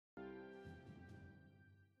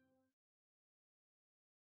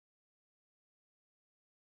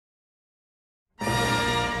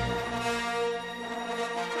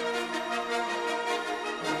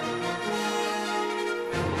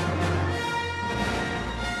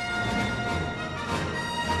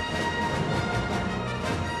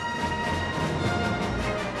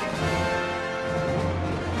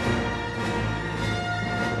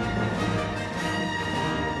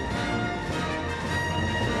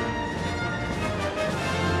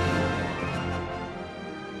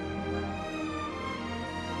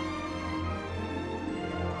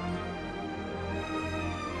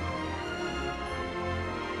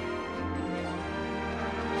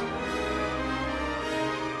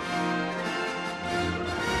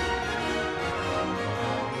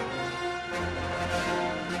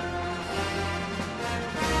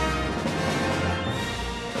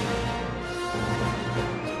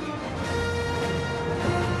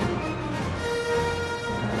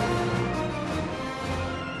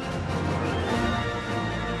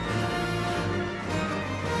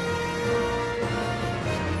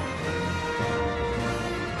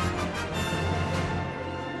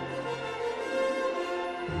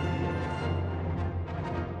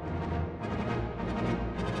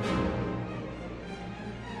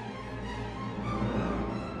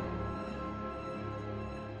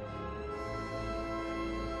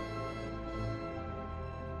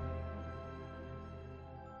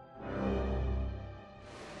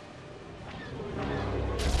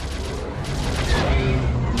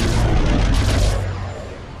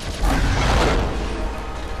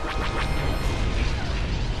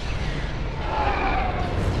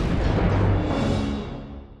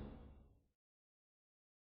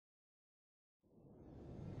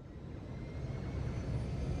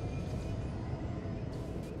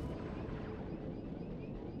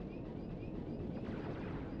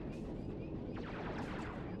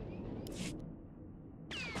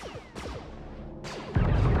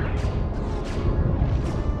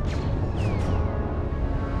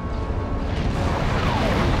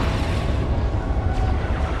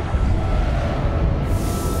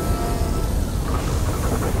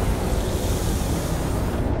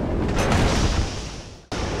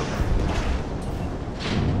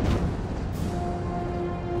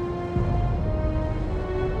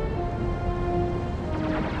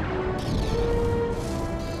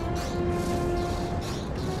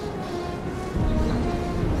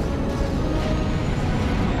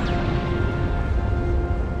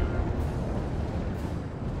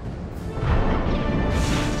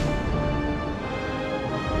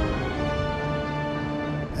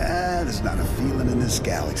There's not a feeling in this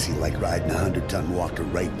galaxy like riding a 100-ton walker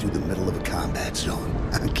right through the middle of a combat zone.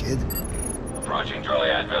 Huh, kid? Approaching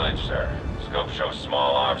Droliad village, sir. Scope shows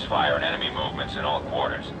small arms fire and enemy movements in all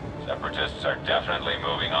quarters. Separatists are definitely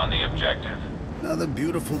moving on the objective. Another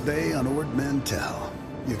beautiful day on Ord Mantell.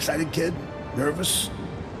 You excited, kid? Nervous?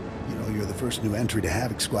 You know, you're the first new entry to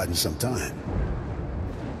Havoc Squad in some time.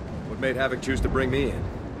 What made Havoc choose to bring me in?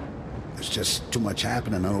 There's just too much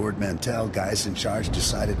happening on Ord Mantell. Guys in charge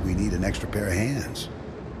decided we need an extra pair of hands.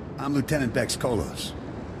 I'm Lieutenant Bex Kolos,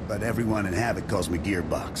 but everyone in Havoc calls me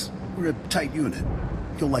Gearbox. We're a tight unit.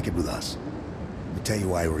 You'll like it with us. Let me tell you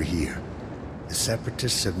why we're here. The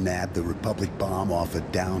Separatists have nabbed the Republic bomb off a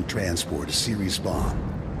downed transport, a series bomb.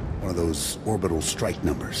 One of those orbital strike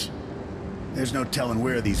numbers. There's no telling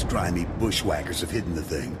where these grimy bushwhackers have hidden the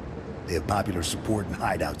thing. They have popular support and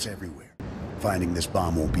hideouts everywhere. Finding this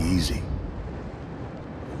bomb won't be easy.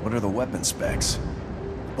 What are the weapon specs?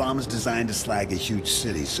 The bomb is designed to slag a huge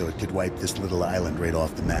city, so it could wipe this little island right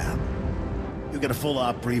off the map. You'll get a full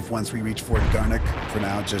op brief once we reach Fort Garnick. For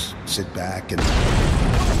now, just sit back and...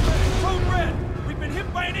 Code Red! We've been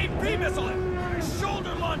hit by an AP missile! A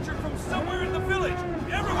shoulder launcher from somewhere in the village!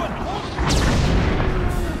 Everyone, hold...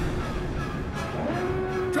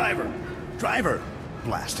 Driver! Driver!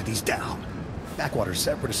 Blasted, he's down. Backwater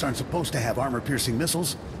Separatists aren't supposed to have armor-piercing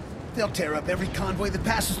missiles. They'll tear up every convoy that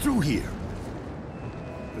passes through here.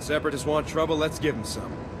 If the Separatists want trouble, let's give them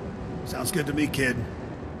some. Sounds good to me, kid.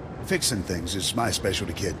 Fixing things is my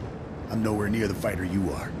specialty, kid. I'm nowhere near the fighter you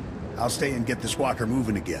are. I'll stay and get this walker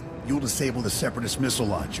moving again. You'll disable the Separatist missile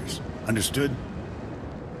launchers. Understood?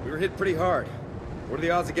 We were hit pretty hard. What are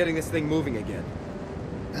the odds of getting this thing moving again?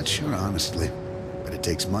 Not sure, honestly. But it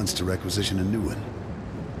takes months to requisition a new one.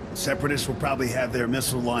 Separatists will probably have their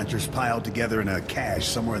missile launchers piled together in a cache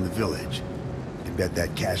somewhere in the village. You can bet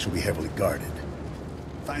that cache will be heavily guarded.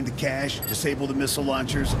 Find the cache, disable the missile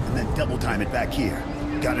launchers, and then double time it back here.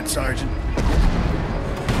 Got it, Sergeant?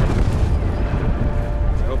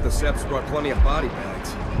 I hope the Seps brought plenty of body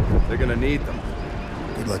bags. They're gonna need them.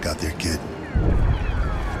 Good luck out there, kid.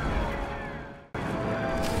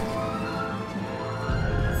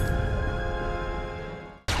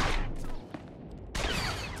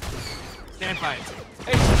 Stand by it.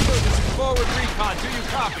 HQ, this is forward recon. Do you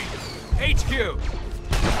copy? HQ!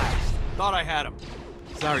 Thought I had him.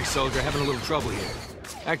 Sorry, soldier. Having a little trouble here.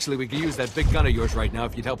 Actually, we could use that big gun of yours right now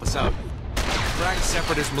if you'd help us out. Crack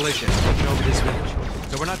Separatist militia is taking over this village.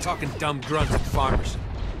 So we're not talking dumb grunts and farmers.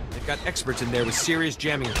 They've got experts in there with serious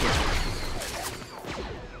jamming equipment.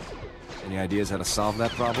 Any ideas how to solve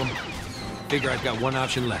that problem? Figure I've got one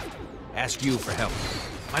option left. Ask you for help.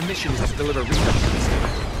 My mission is to deliver recon,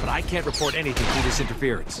 but I can't report anything through this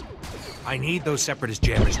interference. I need those Separatist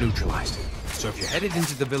jammers neutralized. So if you're headed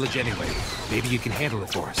into the village anyway, maybe you can handle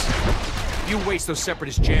it for us. If you waste those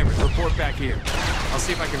Separatist jammers, report back here. I'll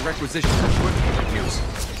see if I can requisition the equipment you can use.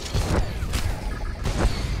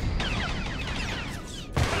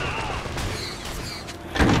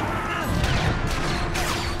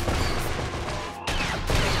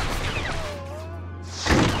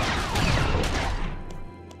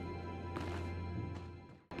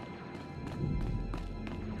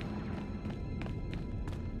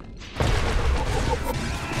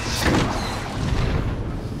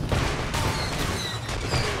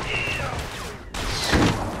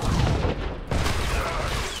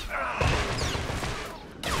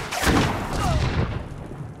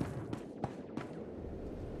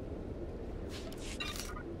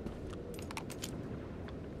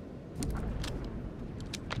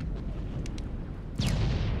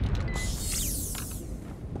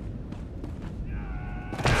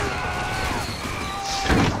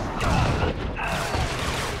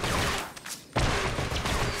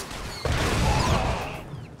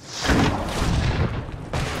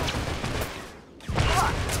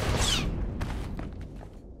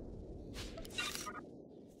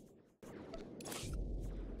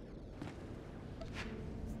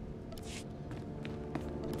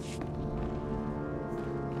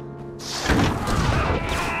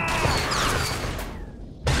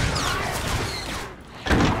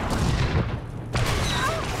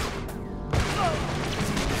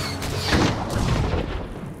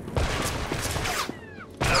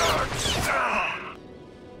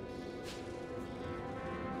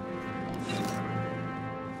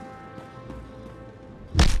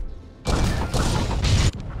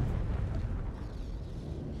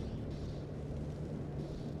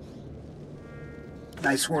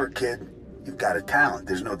 Nice work, kid. You've got a talent,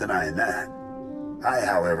 there's no denying that. I,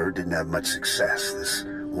 however, didn't have much success. This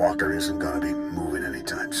walker isn't gonna be moving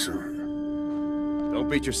anytime soon. Don't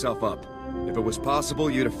beat yourself up. If it was possible,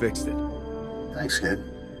 you'd have fixed it. Thanks, kid.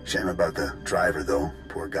 Shame about the driver, though.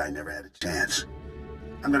 Poor guy never had a chance.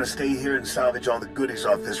 I'm gonna stay here and salvage all the goodies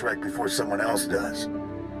off this wreck before someone else does.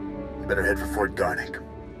 You better head for Fort Garnick.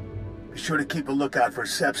 Be sure to keep a lookout for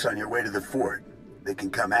Seps on your way to the fort. They can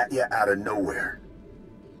come at you out of nowhere.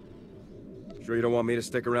 Sure you don't want me to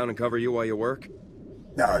stick around and cover you while you work?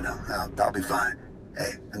 No, I'll be fine.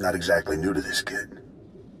 Hey, I'm not exactly new to this, kid.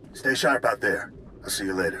 Stay sharp out there. I'll see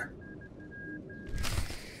you later.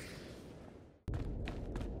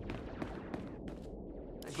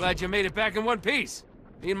 I'm glad you made it back in one piece.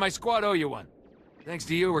 Me and my squad owe you one. Thanks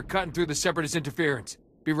to you, we're cutting through the Separatist interference.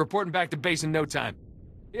 Be reporting back to base in no time.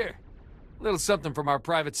 Here, a little something from our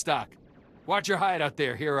private stock. Watch your hide out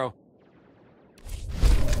there, hero.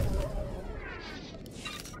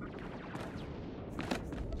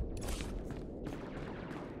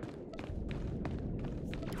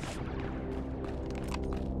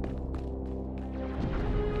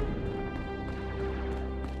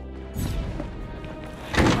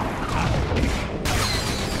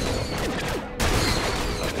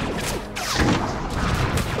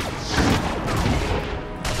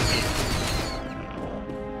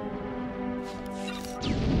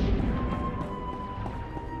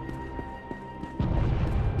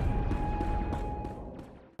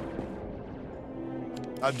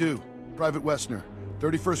 I do. Private Westner,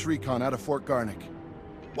 31st Recon out of Fort Garnick.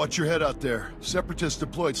 Watch your head out there. Separatists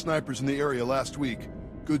deployed snipers in the area last week.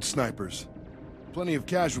 Good snipers. Plenty of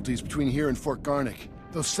casualties between here and Fort Garnick.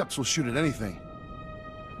 Those Seps will shoot at anything.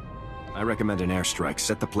 I recommend an airstrike.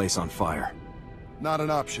 Set the place on fire. Not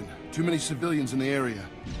an option. Too many civilians in the area.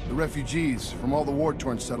 The refugees from all the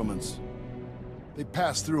war-torn settlements. They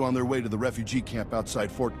passed through on their way to the refugee camp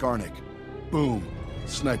outside Fort Garnick. Boom.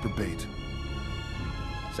 Sniper bait.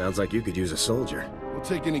 Sounds like you could use a soldier. We'll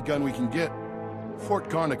take any gun we can get. Fort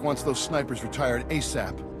Garnick wants those snipers retired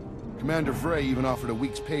ASAP. Commander Vray even offered a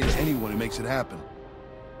week's pay to anyone who makes it happen.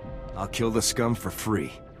 I'll kill the scum for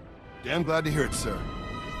free. Damn glad to hear it, sir.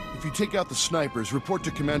 If you take out the snipers, report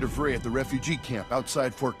to Commander Vray at the refugee camp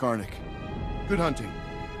outside Fort Garnick. Good hunting.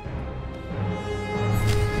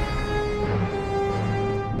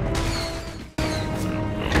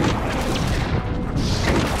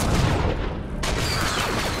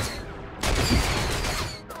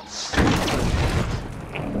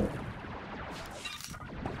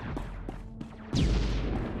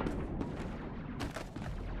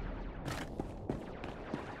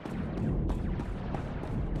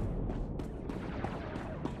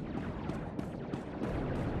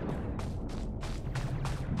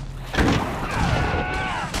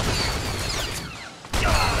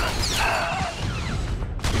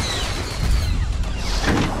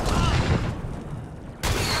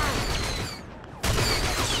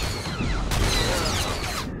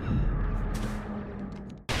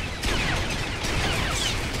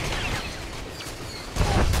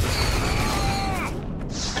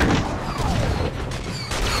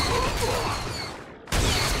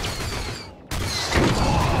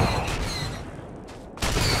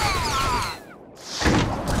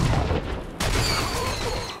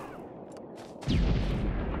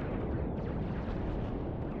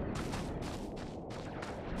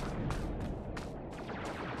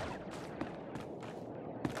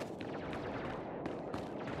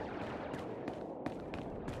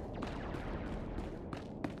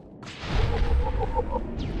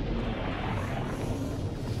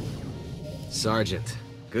 Sergeant,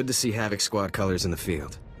 good to see Havoc Squad colors in the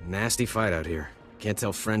field. Nasty fight out here. Can't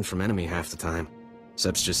tell friend from enemy half the time.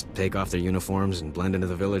 Seps just take off their uniforms and blend into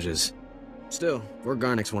the villages. Still, Fort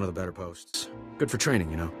Garnick's one of the better posts. Good for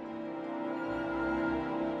training, you know.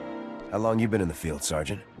 How long you been in the field,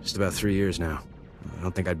 Sergeant? Just about 3 years now. I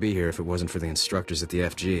don't think I'd be here if it wasn't for the instructors at the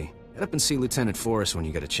FG. Head up and see Lieutenant Forrest when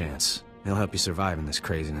you get a chance. He'll help you survive in this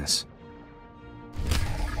craziness.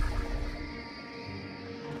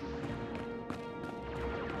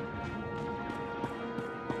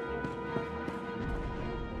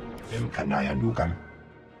 Kanaya Nukan,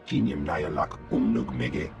 Kinim Nayalak Umnug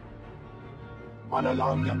Mege,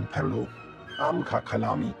 Manalangan Perlo, Amka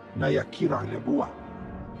Kalami, Nayakira Lebua,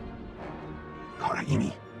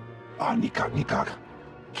 Karaimi, Anikak Nikak,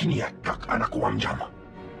 Kiniakak Anakwamjam.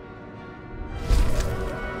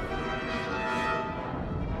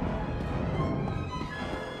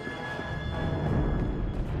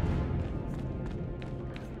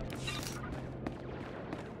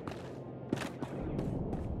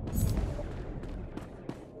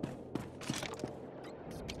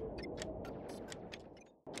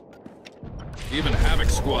 Even Havoc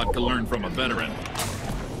Squad could learn from a veteran.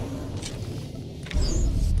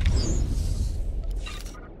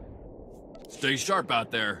 Stay sharp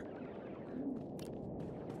out there.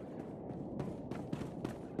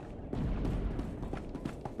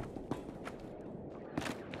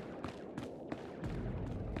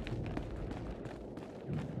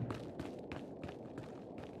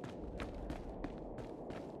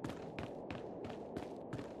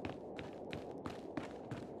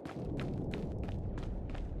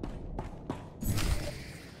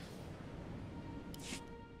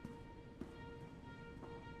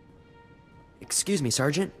 Excuse me,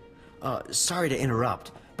 Sergeant. Sorry to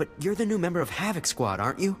interrupt, but you're the new member of Havoc Squad,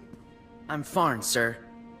 aren't you? I'm Farn, sir.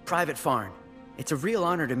 Private Farn. It's a real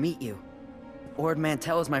honor to meet you. Ord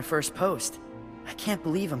Mantell is my first post. I can't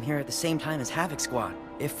believe I'm here at the same time as Havoc Squad.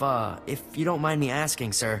 If you don't mind me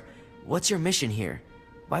asking, sir, what's your mission here?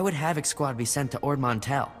 Why would Havoc Squad be sent to Ord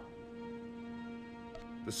Mantell?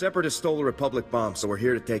 The Separatists stole the Republic bomb, so we're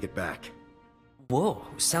here to take it back. Whoa,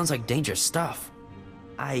 sounds like dangerous stuff.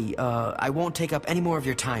 I won't take up any more of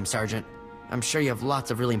your time, Sergeant. I'm sure you have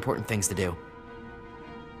lots of really important things to do.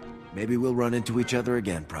 Maybe we'll run into each other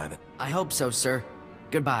again, Private. I hope so, sir.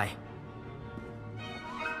 Goodbye.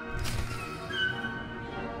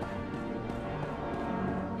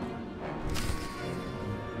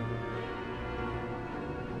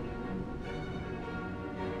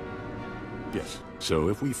 Yes. So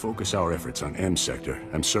if we focus our efforts on M Sector,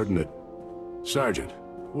 I'm certain that... Sergeant,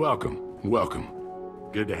 welcome.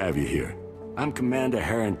 Good to have you here. I'm Commander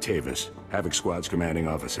Haran Tavis, Havoc Squad's commanding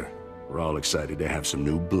officer. We're all excited to have some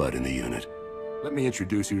new blood in the unit. Let me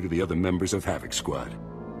introduce you to the other members of Havoc Squad.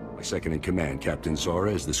 My second-in-command, Captain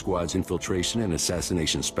Zora, is the squad's infiltration and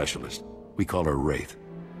assassination specialist. We call her Wraith.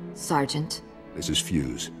 Sergeant. This is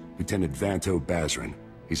Fuse, Lieutenant Vanto Bazrin.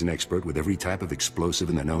 He's an expert with every type of explosive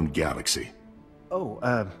in the known galaxy.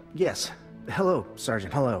 Oh, yes. Hello,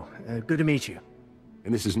 Sergeant. Hello. Good to meet you.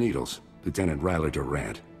 And this is Needles, Lieutenant Ryler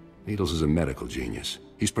Durant. Needles is a medical genius.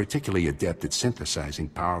 He's particularly adept at synthesizing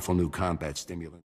powerful new combat stimulants.